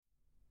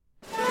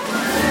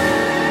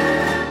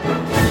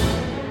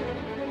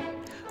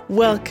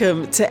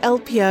Welcome to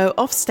LPO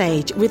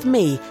Offstage with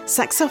me,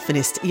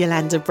 saxophonist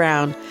Yolanda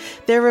Brown.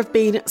 There have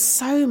been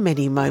so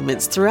many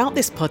moments throughout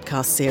this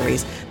podcast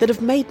series that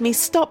have made me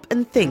stop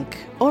and think,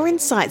 or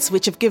insights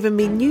which have given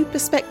me new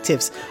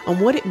perspectives on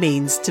what it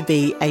means to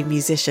be a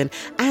musician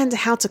and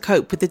how to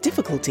cope with the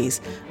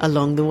difficulties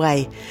along the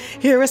way.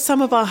 Here are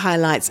some of our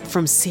highlights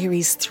from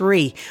Series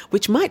 3,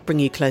 which might bring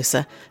you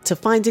closer to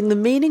finding the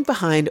meaning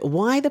behind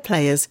why the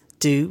players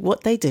do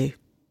what they do.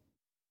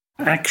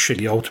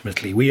 Actually,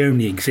 ultimately, we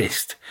only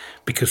exist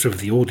because of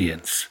the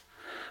audience.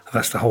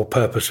 That's the whole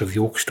purpose of the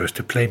orchestra, is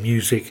to play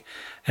music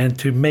and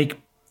to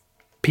make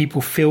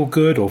people feel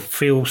good or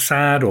feel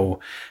sad or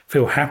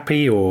feel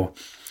happy or,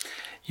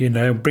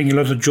 bring a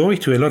lot of joy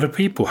to a lot of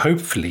people,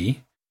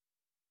 hopefully.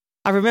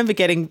 I remember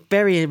getting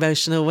very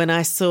emotional when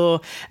I saw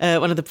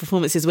one of the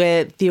performances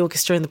where the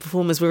orchestra and the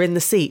performers were in the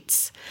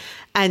seats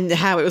and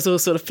how it was all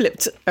sort of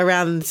flipped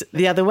around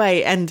the other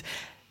way. And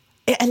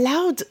it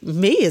allowed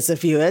me as a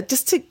viewer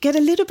just to get a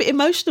little bit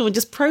emotional and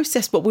just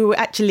process what we were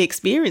actually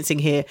experiencing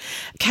here.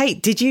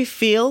 Kate, did you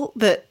feel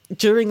that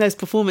during those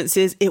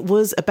performances it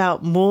was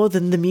about more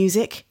than the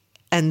music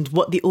and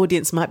what the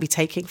audience might be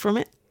taking from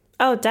it?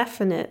 Oh,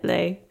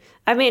 definitely.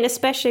 I mean,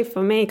 especially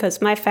for me, because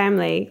my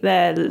family,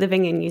 they're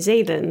living in New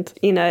Zealand,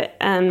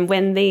 and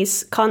when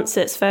these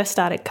concerts first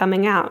started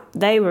coming out,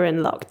 they were in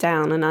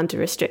lockdown and under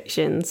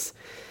restrictions.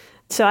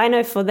 So I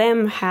know for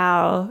them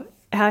how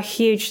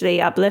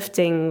hugely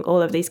uplifting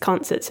all of these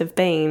concerts have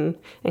been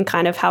and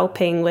kind of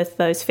helping with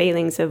those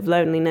feelings of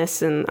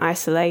loneliness and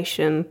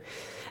isolation,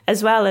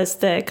 as well as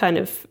the kind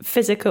of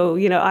physical,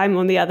 I'm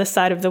on the other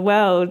side of the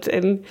world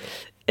and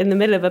in the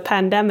middle of a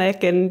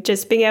pandemic, and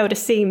just being able to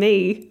see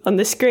me on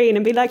the screen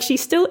and be like,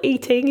 she's still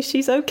eating,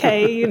 she's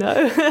okay,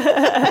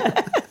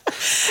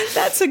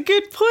 That's a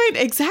good point,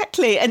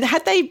 exactly. And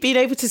had they been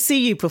able to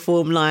see you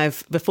perform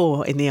live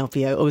before in the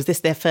LPO, or was this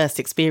their first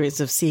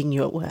experience of seeing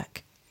you at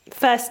work?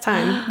 First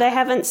time. They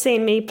haven't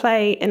seen me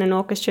play in an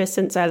orchestra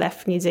since I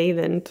left New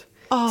Zealand.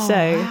 Oh,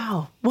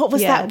 wow. What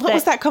was that? What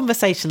was that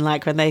conversation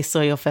like when they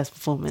saw your first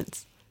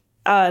performance?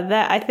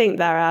 I think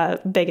they're our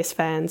biggest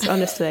fans,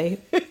 honestly.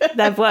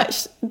 They've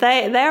watched,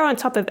 they're on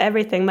top of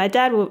everything. My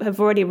dad will have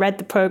already read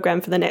the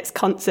program for the next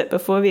concert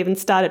before we even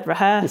started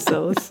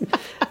rehearsals.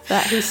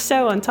 But he's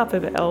so on top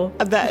of it all.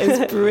 That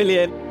is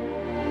brilliant.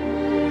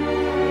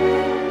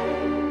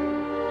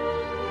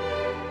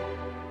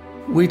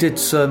 We did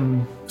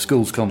some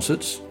schools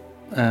concerts,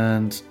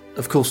 and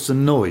of course the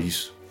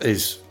noise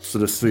is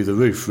sort of through the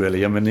roof,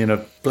 really. I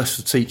mean, bless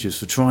the teachers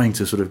for trying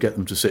to sort of get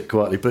them to sit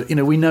quietly, but,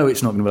 we know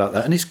it's not going to be like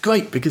that. And it's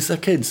great because they're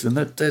kids and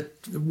they're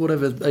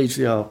whatever age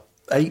they are,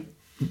 8,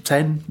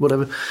 10,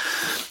 whatever.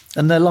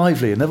 And they're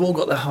lively and they've all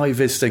got their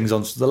high-vis things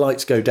on, so the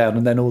lights go down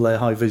and then all their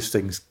high-vis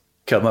things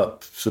come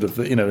up, sort of,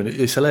 and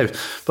it's hilarious.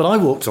 But I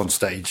walked on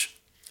stage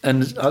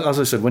and, as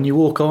I said, when you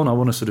walk on, I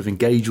want to sort of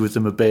engage with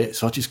them a bit,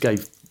 so I just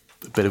gave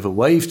a bit of a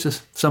wave to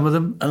some of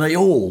them, and they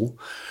all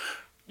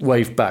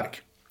waved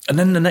back. And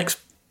then the next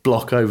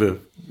block over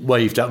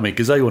waved at me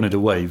because they wanted a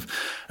wave,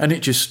 and it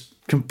just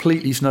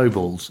completely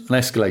snowballed and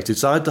escalated.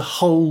 So I had the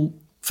whole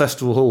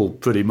festival hall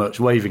pretty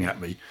much waving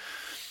at me.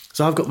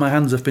 So I've got my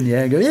hands up in the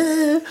air and go,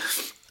 yeah,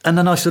 and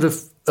then I sort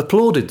of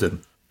applauded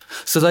them.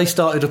 So they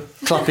started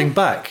clapping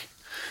back.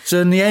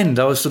 So in the end,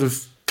 I was sort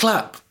of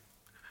clap,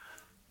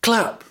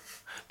 clap,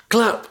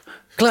 clap,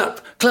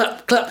 clap,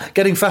 clap, clap,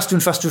 getting faster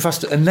and faster and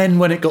faster. And then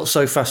when it got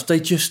so fast,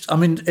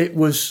 it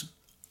was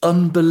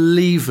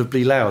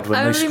unbelievably loud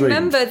when they screamed. I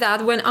remember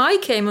that when I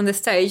came on the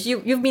stage,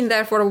 you've been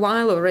there for a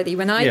while already.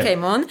 When I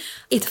came on,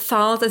 it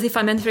felt as if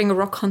I'm entering a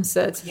rock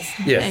concert.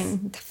 Yeah.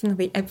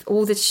 Definitely.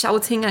 All the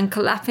shouting and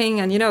clapping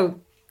and,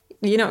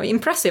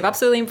 impressive,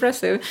 absolutely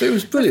impressive. It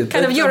was brilliant.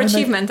 Kind of your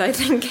achievement, I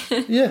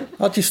think. Yeah,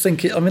 I just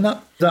think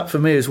that for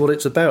me is what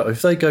it's about.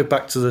 If they go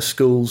back to the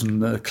schools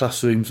and the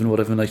classrooms and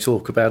whatever, and they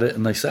talk about it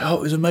and they say, "Oh,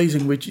 it was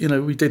amazing. We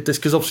did this,"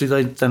 because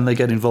obviously they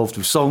get involved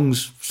with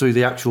songs through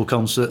the actual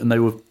concert, and they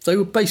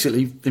were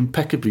basically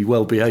impeccably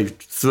well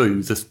behaved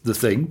through the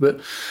thing.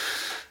 But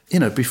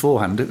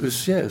beforehand, it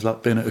was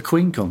like being at a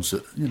Queen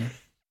concert.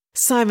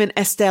 Simon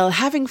Estelle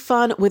having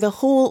fun with a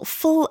hall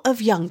full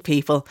of young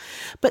people.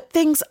 But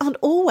things aren't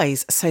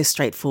always so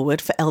straightforward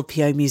for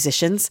LPO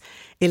musicians.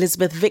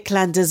 Elizabeth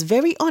Wicklander's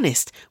very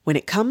honest when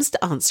it comes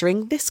to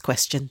answering this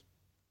question.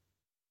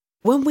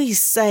 When we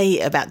say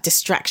about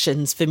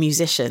distractions for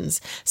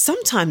musicians,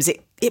 sometimes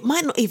it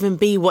might not even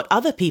be what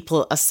other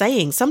people are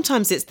saying.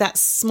 Sometimes it's that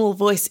small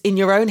voice in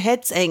your own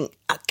head saying,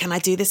 can I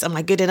do this? Am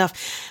I good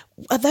enough?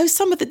 Are those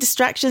some of the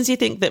distractions you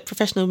think that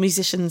professional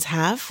musicians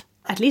have?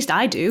 At least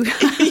I do.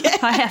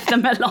 I have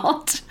them a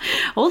lot,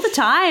 all the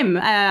time.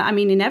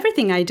 In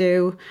everything I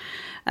do,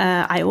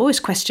 I always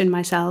question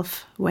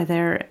myself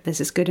whether this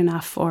is good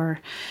enough, or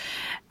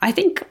I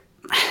think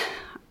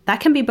that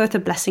can be both a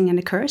blessing and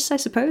a curse, I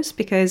suppose,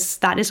 because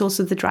that is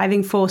also the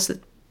driving force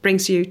that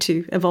brings you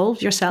to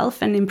evolve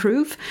yourself and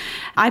improve.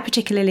 I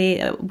particularly,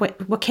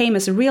 what came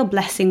as a real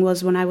blessing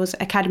was when I was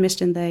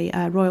academist in the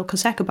Royal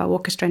Concertgebouw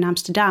Orchestra in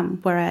Amsterdam,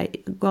 where I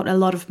got a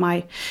lot of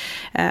my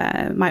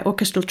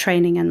orchestral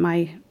training and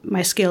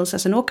my skills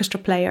as an orchestra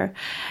player.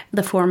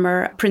 The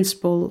former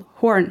principal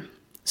horn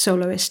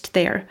soloist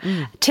there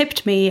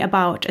tipped me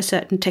about a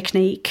certain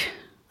technique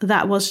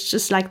that was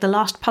just like the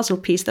last puzzle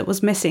piece that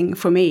was missing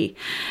for me.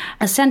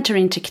 A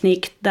centering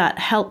technique that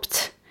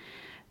helped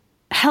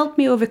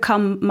me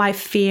overcome my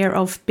fear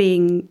of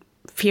being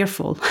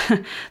fearful.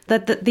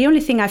 That the only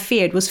thing I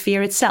feared was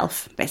fear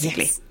itself,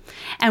 basically. Yes.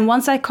 And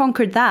once I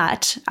conquered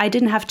that, I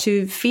didn't have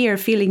to fear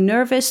feeling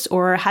nervous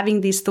or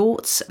having these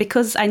thoughts,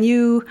 because I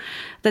knew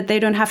that they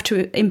don't have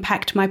to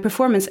impact my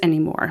performance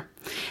anymore.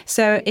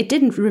 So it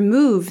didn't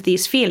remove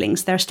these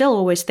feelings. They're still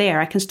always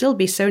there. I can still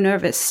be so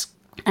nervous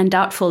and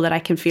doubtful that I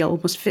can feel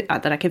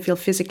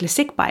physically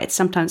sick by it,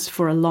 sometimes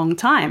for a long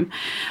time.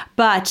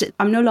 But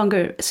I'm no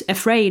longer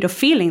afraid of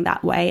feeling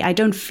that way. I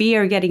don't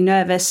fear getting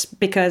nervous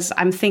because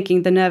I'm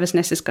thinking the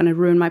nervousness is going to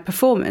ruin my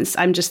performance.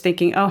 I'm just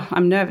thinking, oh,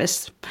 I'm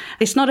nervous.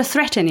 It's not a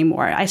threat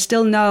anymore. I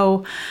still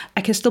know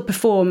I can still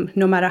perform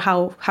no matter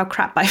how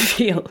crap I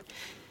feel.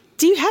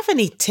 Do you have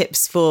any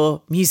tips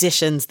for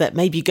musicians that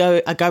maybe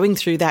are going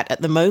through that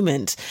at the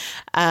moment,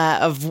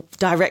 of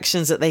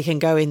directions that they can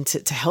go into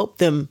to help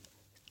them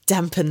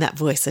dampen that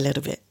voice a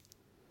little bit?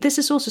 This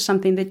is also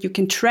something that you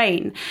can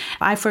train.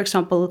 I, for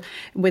example,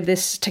 with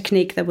this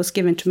technique that was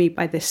given to me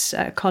by this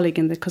colleague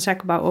in the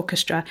Concertgebouw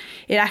Orchestra,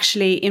 it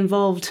actually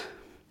involved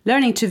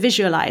learning to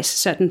visualize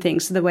certain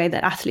things the way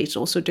that athletes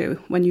also do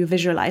when you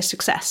visualize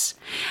success.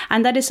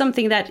 And that is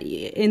something that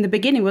in the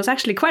beginning was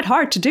actually quite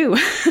hard to do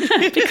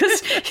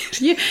because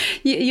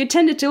you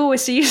tended to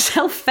always see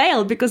yourself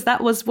fail because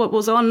that was what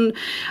was on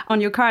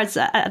your cards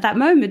at that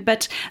moment.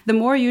 But the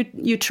more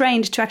you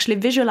trained to actually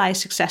visualize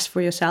success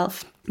for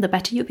yourself, the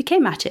better you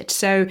became at it.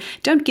 So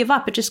don't give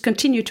up, but just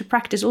continue to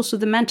practice also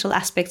the mental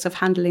aspects of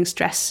handling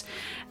stress.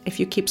 If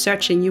you keep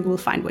searching, you will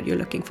find what you're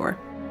looking for.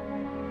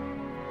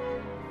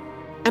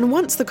 And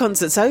once the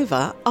concert's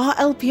over, are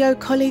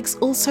LPO colleagues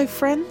also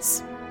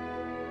friends?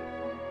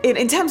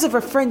 In terms of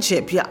a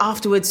friendship,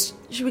 afterwards,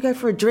 should we go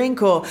for a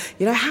drink? Or,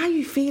 how are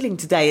you feeling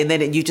today? And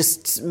then you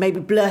just maybe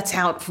blurt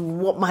out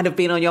what might have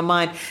been on your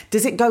mind.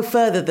 Does it go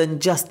further than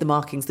just the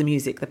markings, the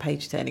music, the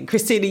page turning?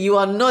 Christina, you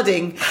are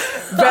nodding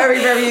very,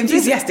 very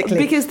enthusiastically.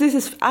 Because this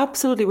is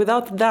absolutely,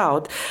 without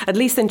doubt, at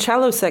least in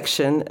cello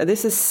section,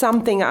 this is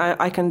something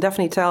I can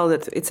definitely tell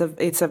that it's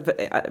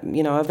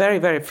a very,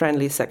 very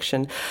friendly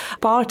section.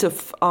 Part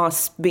of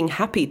us being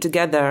happy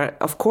together,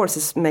 of course,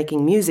 is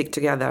making music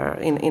together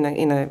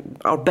in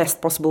our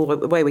best possible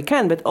way we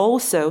can, but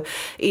also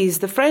is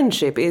the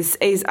friendship, is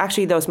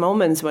actually those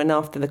moments when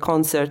after the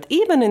concert,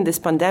 even in this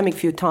pandemic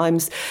few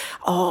times,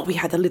 we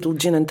had a little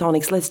gin and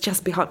tonics, let's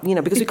just be,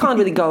 because we can't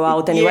really go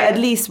out anywhere, at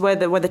least where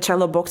the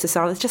cello boxes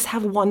are, let's just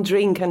have one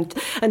drink and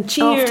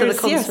cheers. After the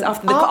concert. Yes,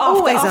 after,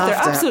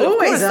 absolutely.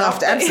 Always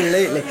after,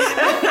 absolutely.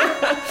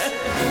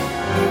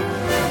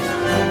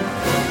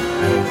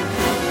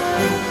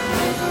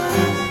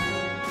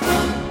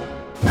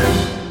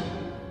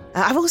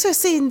 I've also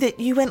seen that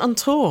you went on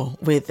tour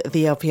with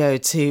the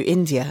LPO to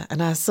India,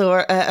 and I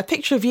saw a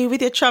picture of you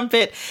with your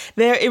trumpet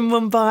there in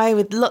Mumbai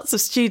with lots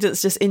of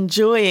students just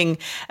enjoying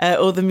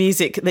all the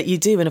music that you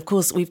do. And of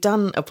course, we've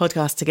done a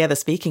podcast together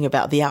speaking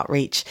about the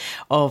outreach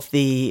of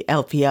the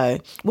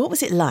LPO. What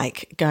was it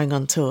like going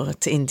on tour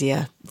to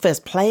India?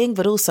 First playing,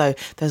 but also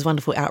those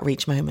wonderful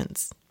outreach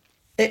moments.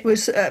 It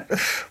was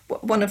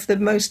one of the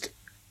most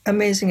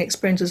amazing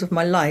experiences of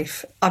my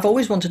life. I've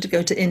always wanted to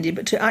go to India,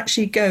 but to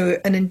actually go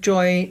and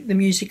enjoy the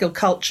musical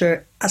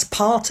culture as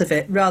part of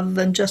it rather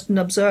than just an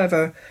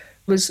observer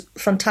was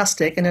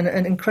fantastic and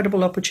an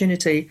incredible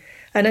opportunity.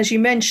 And as you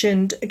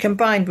mentioned,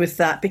 combined with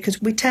that,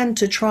 because we tend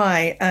to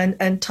try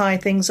and tie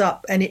things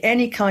up,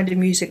 any kind of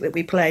music that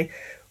we play,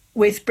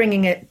 with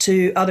bringing it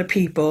to other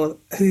people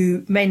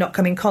who may not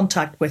come in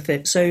contact with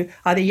it. So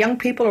either young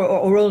people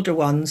or older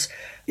ones.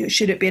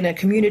 Should it be in a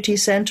community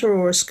centre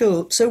or a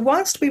school? So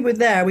whilst we were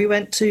there, we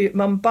went to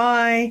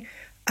Mumbai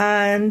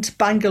and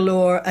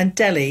Bangalore and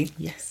Delhi.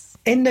 Yes.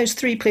 In those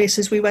three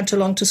places, we went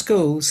along to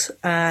schools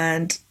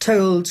and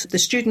told the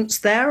students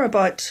there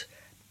about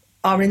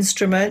our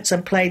instruments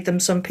and played them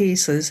some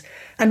pieces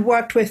and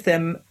worked with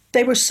them.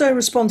 They were so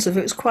responsive.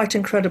 It was quite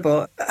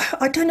incredible.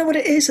 I don't know what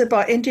it is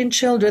about Indian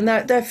children.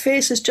 Their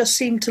faces just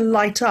seem to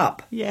light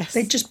up. Yes.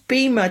 They just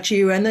beam at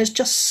you, and there's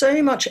just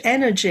so much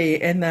energy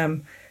in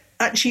them.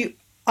 Actually,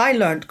 I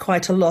learned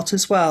quite a lot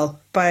as well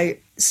by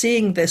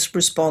seeing this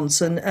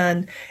response,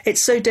 and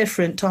it's so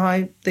different to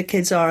how the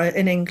kids are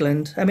in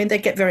England. I mean, they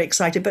get very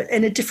excited, but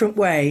in a different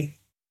way.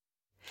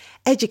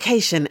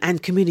 Education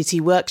and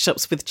community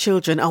workshops with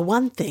children are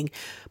one thing,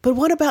 but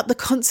what about the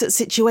concert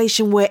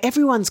situation where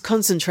everyone's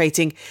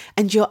concentrating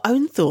and your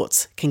own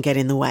thoughts can get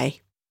in the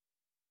way?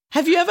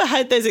 Have you ever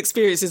had those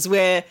experiences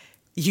where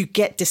you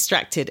get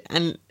distracted,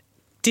 and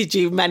did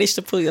you manage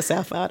to pull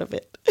yourself out of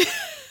it?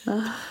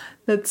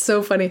 That's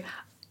so funny.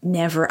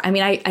 Never. I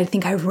mean, I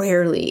think I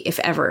rarely, if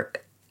ever,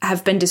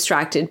 have been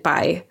distracted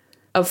by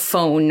a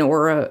phone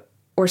or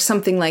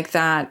something like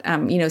that.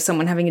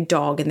 Someone having a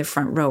dog in the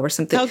front row or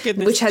something,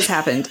 which has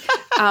happened.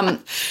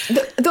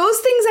 Those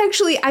things,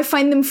 actually, I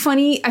find them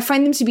funny. I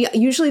find them to be,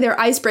 usually they're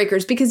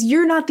icebreakers because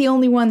you're not the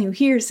only one who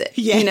hears it.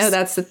 Yes.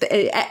 That's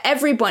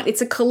everyone.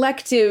 It's a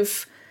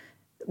collective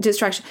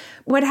distraction.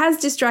 What has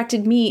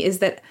distracted me is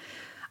that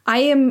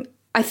I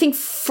think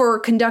for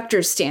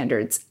conductor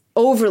standards,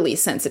 overly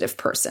sensitive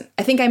person.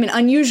 I think I'm an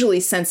unusually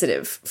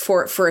sensitive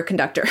for a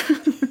conductor.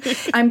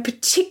 I'm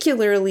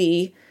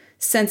particularly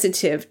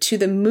sensitive to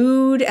the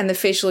mood and the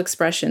facial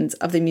expressions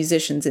of the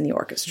musicians in the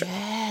orchestra.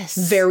 Yes.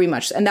 Very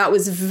much. And that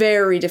was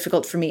very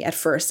difficult for me at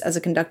first as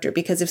a conductor,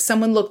 because if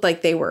someone looked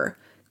like they were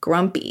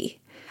grumpy,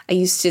 I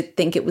used to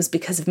think it was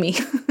because of me.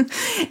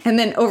 And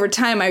then over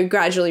time, I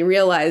gradually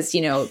realized,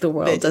 the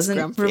world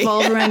doesn't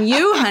revolve around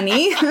you,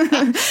 honey.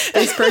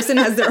 This person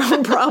has their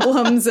own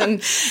problems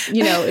and,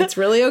 it's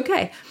really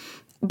okay.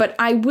 But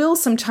I will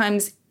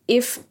sometimes,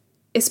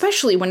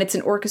 especially when it's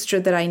an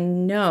orchestra that I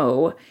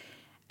know,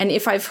 and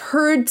if I've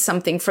heard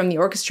something from the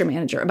orchestra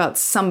manager about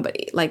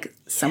somebody, like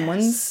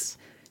someone's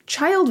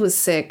child was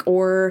sick,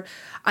 or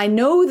I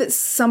know that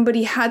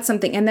somebody had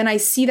something, and then I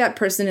see that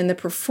person in the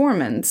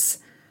performance,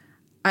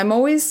 I'm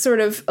always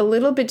sort of a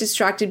little bit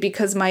distracted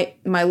because my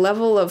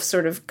level of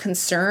sort of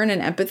concern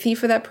and empathy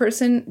for that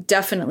person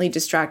definitely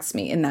distracts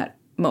me in that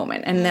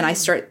moment. And then I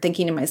start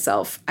thinking to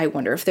myself, I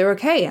wonder if they're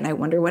okay, and I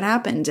wonder what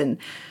happened, and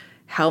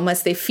how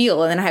must they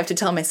feel? And then I have to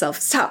tell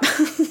myself, stop.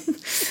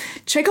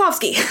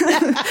 Tchaikovsky,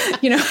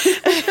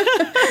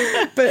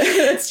 But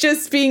it's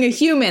just being a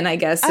human, I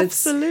guess.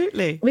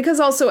 Absolutely. Because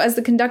also as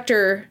the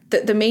conductor,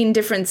 the main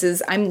difference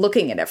is I'm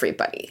looking at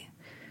everybody,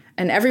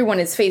 and everyone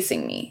is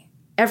facing me.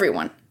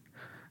 Everyone.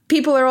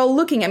 People are all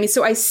looking at me,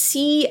 so I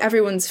see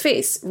everyone's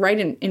face right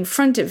in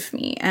front of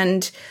me,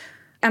 and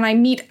I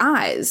meet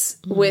eyes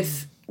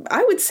with,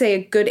 I would say,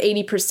 a good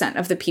 80%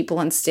 of the people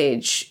on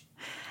stage.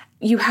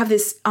 You have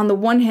this, on the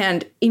one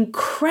hand,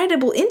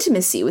 incredible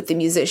intimacy with the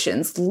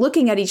musicians,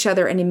 looking at each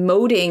other and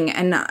emoting,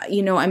 and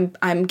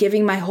I'm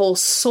giving my whole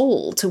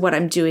soul to what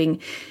I'm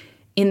doing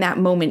in that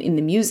moment in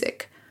the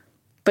music.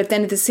 But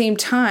then at the same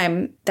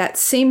time, that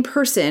same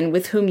person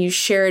with whom you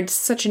shared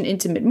such an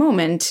intimate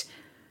moment,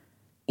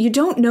 you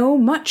don't know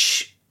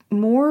much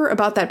more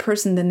about that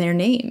person than their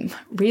name,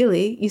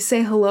 really. You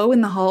say hello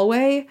in the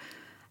hallway,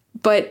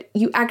 but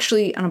you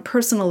actually, on a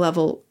personal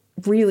level,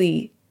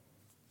 really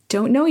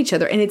don't know each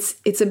other. And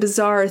it's a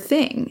bizarre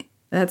thing.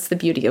 That's the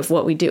beauty of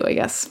what we do, I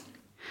guess.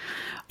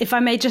 If I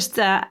may just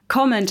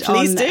comment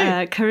Please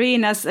on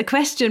Karina's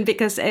question,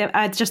 because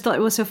I just thought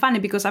it was so funny,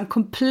 because I'm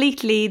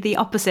completely the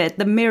opposite,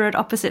 the mirrored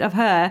opposite of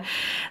her,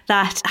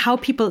 that how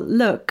people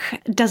look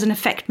doesn't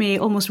affect me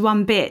almost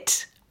one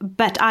bit.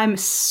 But I'm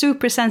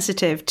super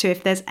sensitive to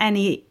if there's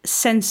any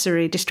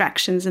sensory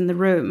distractions in the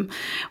room.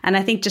 And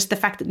I think just the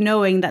fact that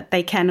knowing that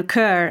they can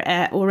occur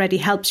already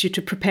helps you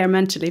to prepare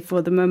mentally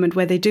for the moment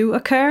where they do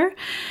occur.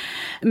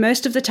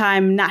 Most of the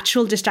time,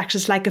 natural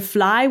distractions like a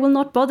fly will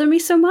not bother me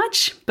so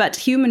much, but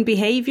human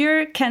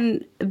behavior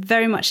can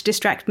very much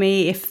distract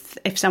me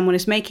if someone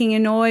is making a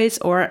noise,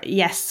 or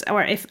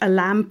if a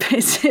lamp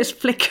is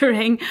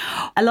flickering.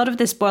 A lot of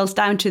this boils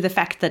down to the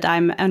fact that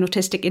I'm an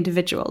autistic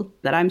individual,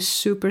 that I'm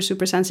super,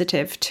 super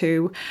sensitive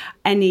to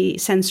any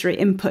sensory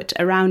input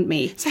around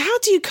me. So how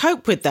do you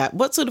cope with that?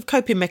 What sort of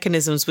coping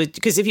mechanisms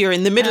because if you're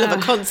in the middle of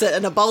a concert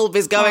and a bulb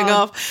is going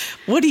off,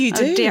 what do you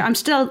do? Oh dear, I'm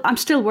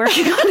still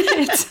working on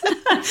it.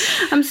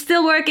 I'm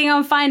still working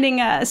on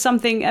finding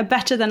something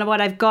better than what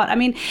I've got. I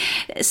mean,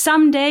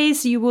 some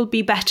days you will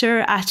be better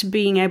at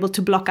being able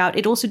to block out.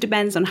 It also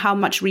depends on how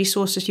much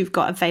resources you've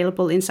got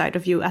available inside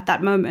of you at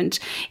that moment.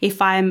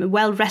 If I'm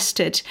well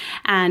rested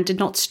and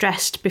not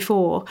stressed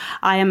before,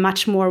 I am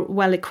much more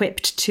well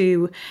equipped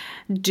to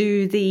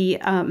do the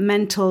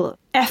mental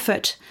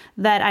effort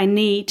that I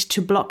need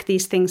to block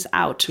these things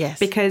out. Yes.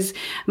 Because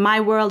my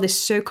world is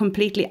so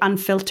completely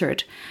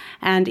unfiltered.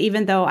 And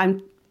even though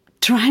I'm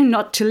trying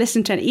not to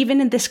listen to it,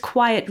 even in this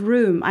quiet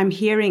room, I'm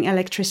hearing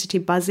electricity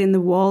buzz in the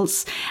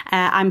walls.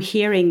 I'm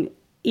hearing,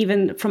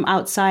 even from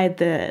outside,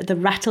 the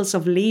rattles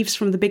of leaves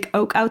from the big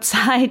oak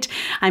outside.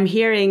 I'm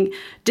hearing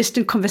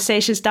distant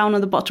conversations down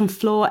on the bottom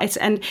floor.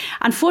 And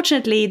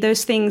unfortunately,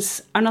 those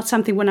things are not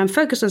something, when I'm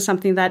focused on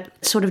something, that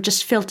sort of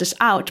just filters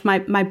out.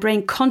 My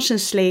brain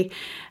consciously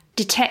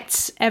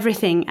detects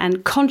everything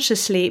and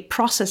consciously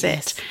processes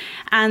it.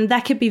 And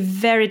that could be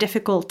very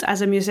difficult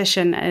as a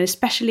musician,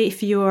 especially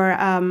if you're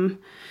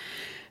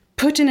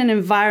put in an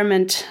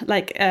environment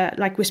like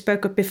we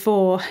spoke of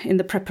before in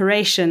the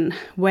preparation,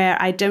 where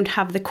I don't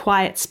have the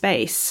quiet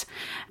space.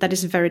 That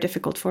is very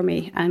difficult for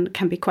me and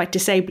can be quite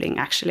disabling,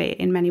 actually,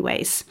 in many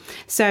ways.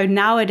 So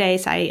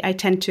nowadays, I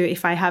tend to,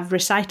 if I have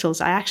recitals,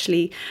 I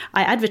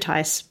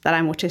advertise that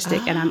I'm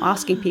autistic, and I'm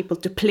asking people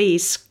to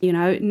please,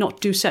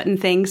 not do certain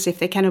things if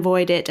they can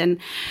avoid it, and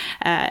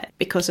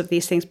because of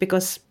these things,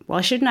 because why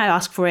shouldn't I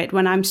ask for it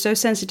when I'm so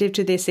sensitive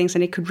to these things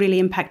and it could really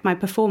impact my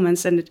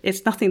performance? And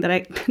it's nothing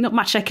not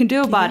much I can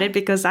do about it,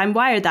 because I'm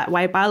wired that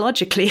way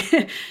biologically.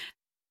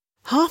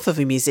 Half of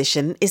a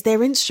musician is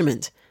their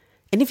instrument.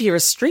 And if you're a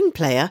string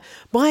player,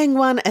 buying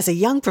one as a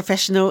young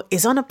professional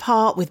is on a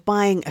par with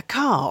buying a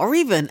car or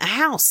even a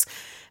house.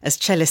 As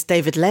cellist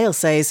David Lale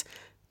says,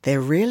 they're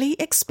really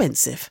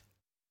expensive.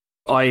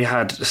 I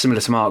had,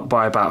 similar to Mark,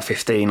 by about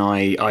 15,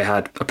 I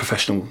had a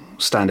professional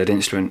standard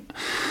instrument.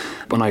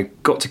 When I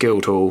got to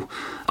Guildhall,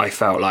 I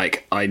felt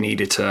like I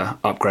needed to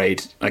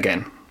upgrade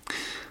again.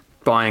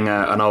 Buying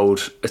an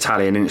old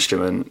Italian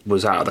instrument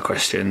was out of the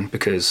question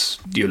because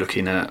you're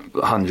looking at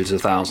hundreds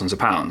of thousands of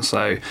pounds.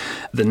 So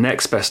the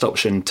next best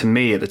option to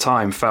me at the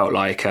time felt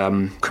like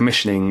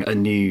commissioning a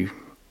new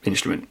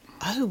instrument.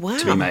 Oh, wow.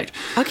 To be made.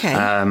 Okay.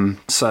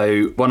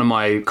 So one of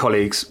my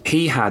colleagues,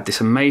 he had this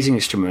amazing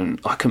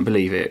instrument. I couldn't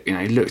believe it. You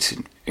know, it looked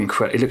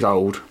incredible. It looked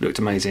old, looked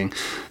amazing,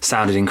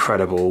 sounded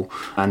incredible.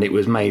 And it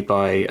was made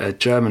by a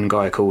German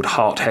guy called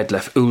Hart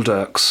Hedlef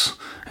Uldurks,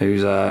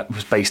 who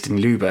was based in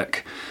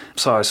Lübeck.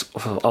 So I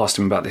asked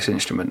him about this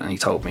instrument and he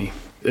told me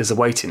there's a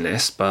waiting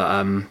list,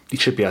 but you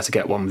should be able to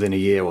get one within a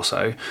year or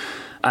so.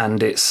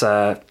 And it's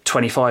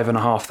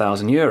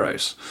 25,500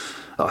 euros.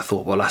 I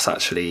thought, well, that's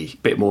actually a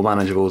bit more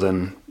manageable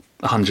than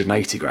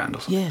 180 grand or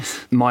something.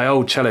 Yes. My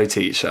old cello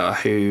teacher,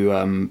 who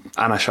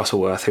Anna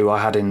Shuttleworth, who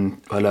I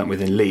learnt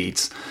with in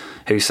Leeds,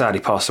 who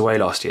sadly passed away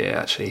last year,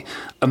 actually.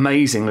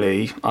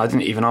 Amazingly, I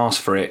didn't even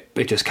ask for it.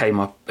 It just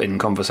came up in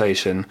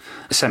conversation.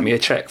 Sent me a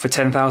cheque for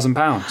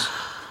 £10,000.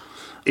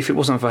 If it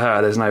wasn't for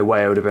her, there's no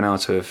way I would have been able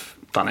to have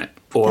done it.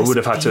 Or I would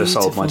have had to have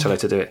sold my cello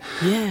to do it.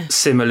 Yeah.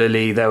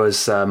 Similarly, there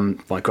was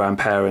my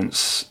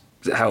grandparents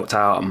that helped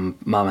out, and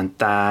mum and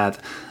dad.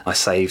 I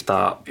saved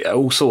up,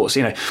 all sorts,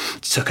 you know,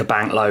 took a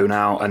bank loan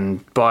out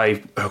and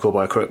by hook or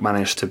by crook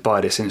managed to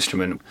buy this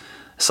instrument.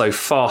 So let's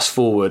fast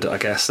forward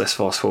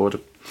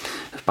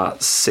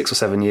about 6 or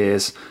 7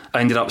 years.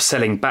 I ended up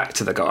selling back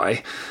to the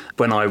guy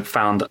when I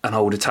found an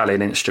old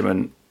Italian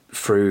instrument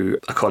through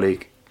a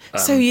colleague.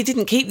 So you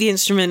didn't keep the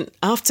instrument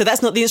after?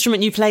 That's not the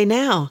instrument you play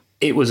now?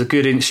 It was a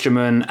good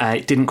instrument and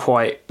it didn't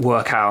quite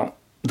work out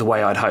the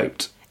way I'd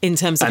hoped. In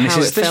terms of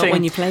how it felt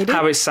when you played it?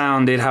 How it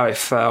sounded, how it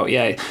felt,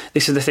 yeah.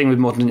 This is the thing with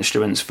modern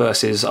instruments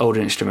versus old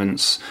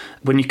instruments.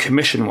 When you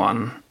commission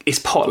one, it's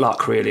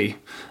potluck, really.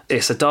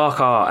 It's a dark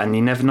art and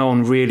no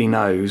one really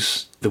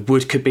knows. The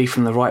wood could be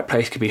from the right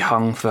place, could be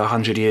hung for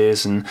 100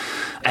 years, and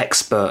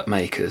expert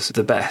makers,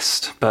 the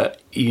best. But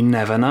you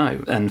never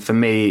know. And for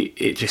me,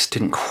 it just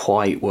didn't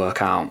quite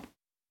work out.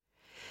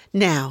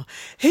 Now,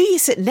 who you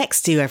sit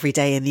next to every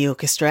day in the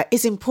orchestra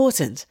is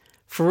important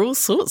for all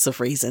sorts of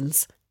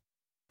reasons.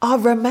 Are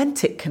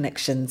romantic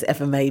connections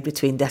ever made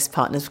between desk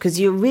partners? Because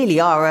you really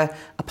are a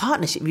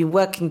partnership. You're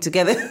working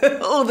together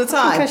all the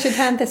time. I think I should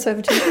hand this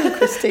over to you,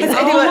 Christine.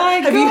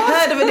 Have you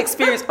heard of an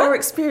experience or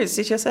experienced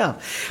it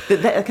yourself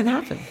that can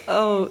happen?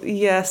 Oh,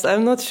 yes.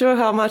 I'm not sure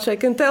how much I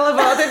can tell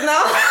about it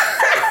now.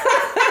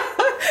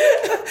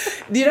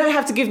 You don't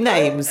have to give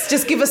names.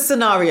 Just give us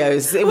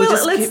scenarios.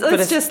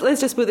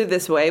 Let's just put it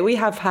this way. We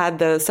have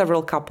had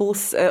several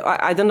couples.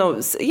 I don't know.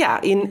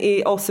 Yeah,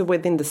 also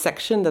within the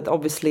section that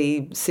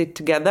obviously sit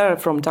together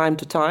from time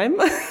to time.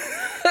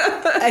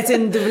 As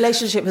in the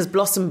relationship has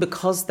blossomed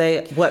because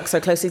they work so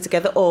closely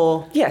together,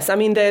 or? Yes, I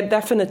mean, they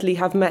definitely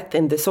have met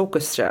in this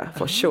orchestra,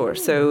 for sure.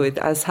 So it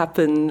has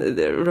happened,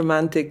 the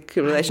romantic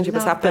relationship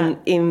has happened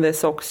in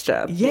this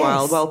orchestra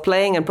while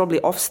playing, and probably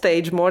off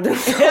stage more than on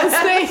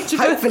stage.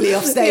 Hopefully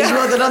off stage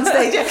more than on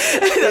stage.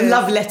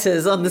 Love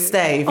letters on the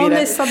stage. On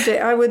this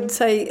subject, I would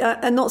say,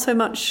 and not so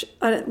much,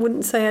 I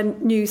wouldn't say I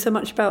knew so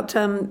much about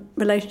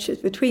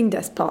relationships between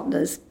desk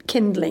partners,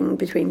 kindling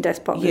between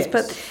desk partners,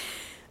 but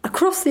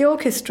across the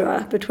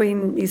orchestra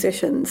between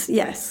musicians,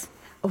 yes.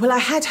 Well, I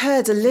had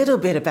heard a little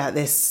bit about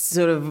this,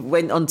 sort of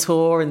went on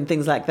tour and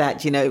things like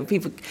that. You know,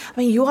 people, I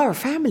mean, you are a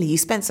family, you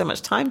spend so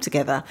much time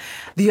together.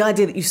 The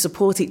idea that you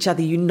support each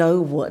other, you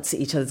know what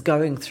each other's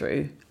going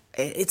through.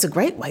 It's a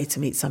great way to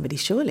meet somebody,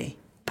 surely.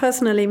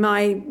 Personally,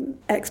 my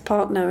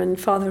ex-partner and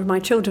father of my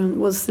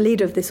children was the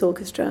leader of this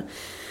orchestra.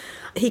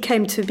 He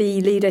came to be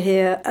leader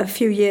here a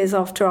few years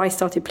after I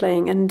started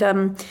playing, and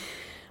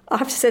I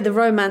have to say the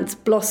romance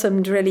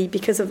blossomed really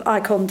because of eye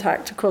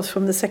contact across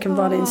from the second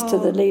violins to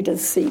the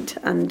leader's seat.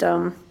 And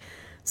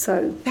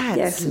so,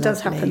 yes, it does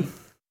happen.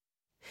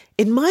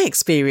 In my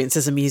experience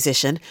as a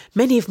musician,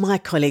 many of my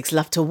colleagues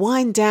love to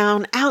wind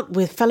down, out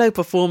with fellow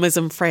performers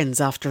and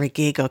friends after a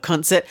gig or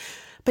concert,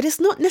 but it's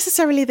not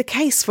necessarily the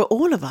case for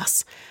all of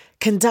us.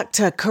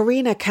 Conductor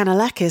Corina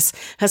Kanalakis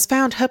has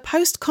found her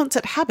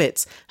post-concert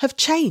habits have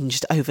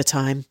changed over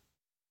time.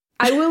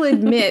 I will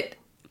admit,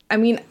 I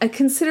mean, I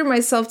consider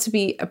myself to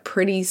be a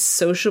pretty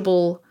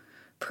sociable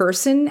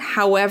person.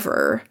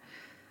 However,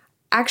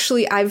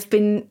 actually, I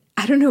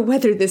don't know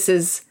whether this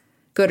is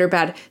good or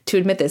bad to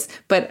admit this,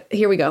 but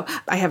here we go.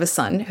 I have a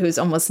son who's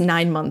almost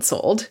 9 months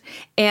old,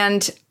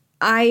 and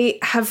I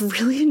have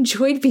really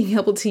enjoyed being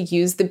able to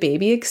use the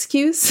baby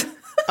excuse.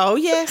 Oh,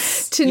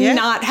 yes. to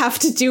not have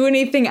to do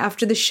anything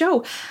after the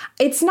show.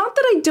 It's not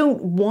that I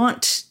don't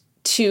want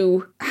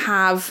to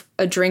have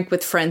a drink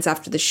with friends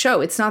after the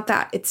show. It's not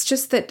that. It's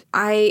just that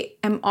I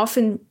am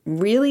often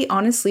really,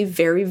 honestly,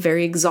 very,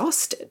 very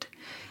exhausted.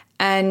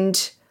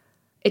 And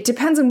it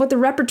depends on what the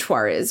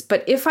repertoire is.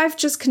 But if I've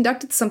just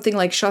conducted something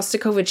like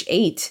Shostakovich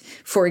 8,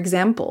 for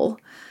example,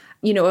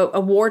 you know, a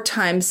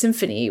wartime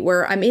symphony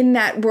where I'm in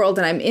that world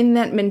and I'm in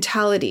that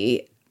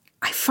mentality,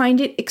 I find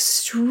it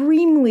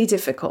extremely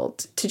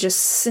difficult to just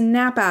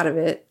snap out of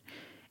it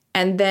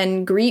and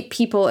then greet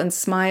people and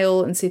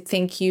smile and say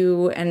thank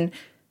you and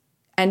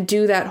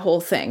do that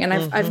whole thing. And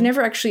I've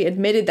never actually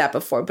admitted that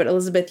before, but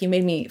Elizabeth, you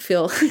made me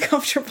feel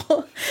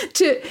comfortable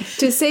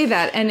to say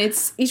that. And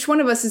it's, each one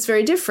of us is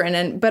very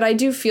different. But I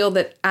do feel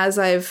that as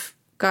I've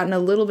gotten a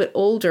little bit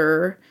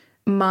older,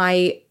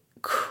 my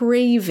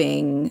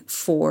craving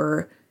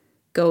for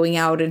going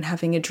out and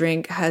having a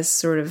drink has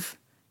sort of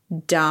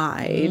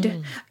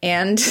died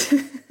and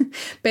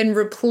been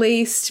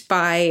replaced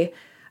by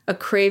a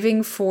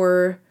craving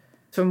for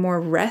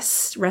more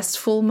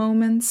restful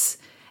moments,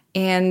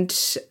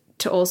 and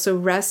to also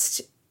rest,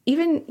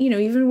 even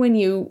when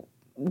you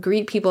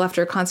greet people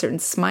after a concert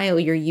and smile,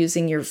 you're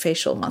using your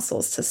facial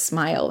muscles to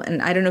smile.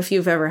 And I don't know if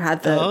you've ever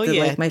had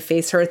like my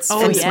face hurts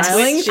from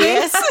smiling.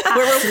 Yes.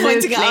 We're all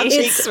pointing at our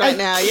cheeks right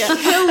now. Yeah.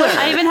 Killer.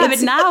 I even have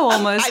it now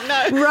almost. I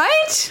know.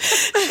 Right?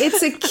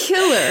 It's a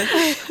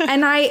killer.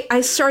 And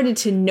I started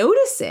to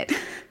notice it.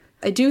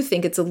 I do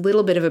think it's a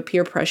little bit of a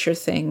peer pressure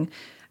thing,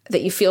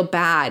 that you feel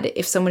bad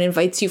if someone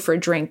invites you for a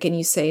drink and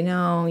you say,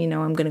 no,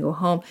 I'm going to go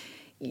home.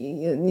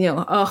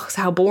 Oh,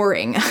 how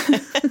boring.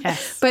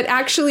 Yes. But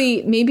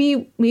actually,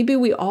 maybe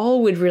we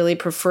all would really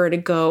prefer to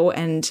go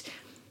and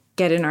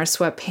get in our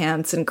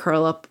sweatpants and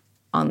curl up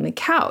on the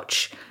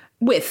couch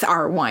with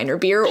our wine or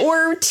beer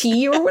or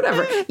tea or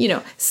whatever,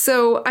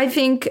 So I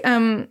think,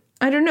 I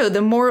don't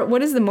know,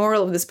 what is the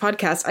moral of this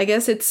podcast? I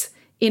guess it's,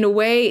 in a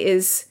way,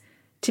 is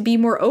to be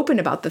more open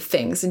about the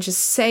things and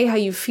just say how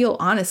you feel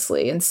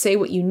honestly and say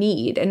what you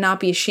need and not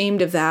be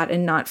ashamed of that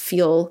and not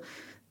feel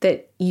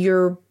that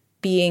you're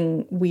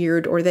being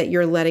weird or that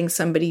you're letting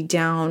somebody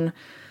down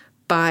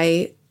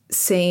by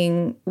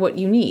saying what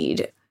you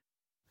need.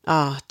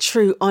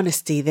 True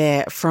honesty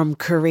there from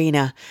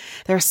Karina.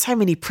 There are so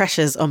many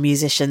pressures on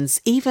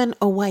musicians, even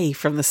away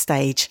from the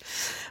stage.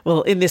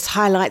 Well, in this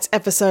highlights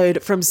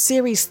episode from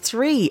Series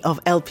 3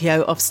 of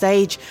LPO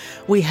Offstage,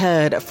 we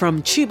heard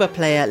from tuba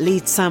player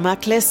Lead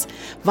Sarmaklis,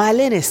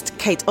 violinist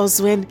Kate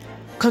Oswin,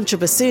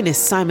 contrabassoonist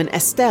Simon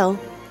Estelle,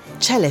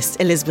 cellist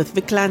Elizabeth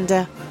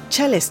Wiklander,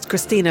 cellist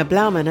Christina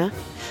Blaumaner,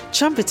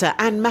 trumpeter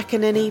Anne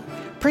McEnany,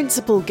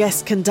 principal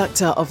guest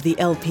conductor of the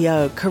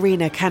LPO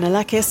Karina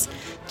Kanellakis,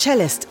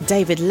 cellist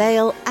David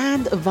Lale,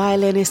 and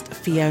violinist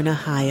Fiona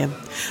Hyam.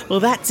 Well,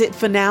 that's it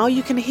for now.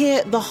 You can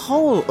hear the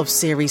whole of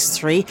Series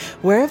 3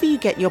 wherever you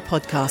get your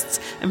podcasts,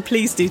 and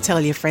please do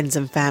tell your friends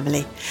and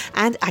family.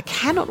 And I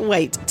cannot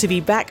wait to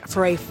be back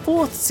for a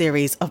 4th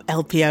series of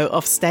LPO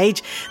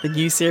Offstage. The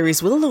new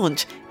series will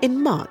launch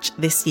in March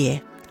this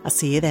year. I'll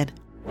see you then.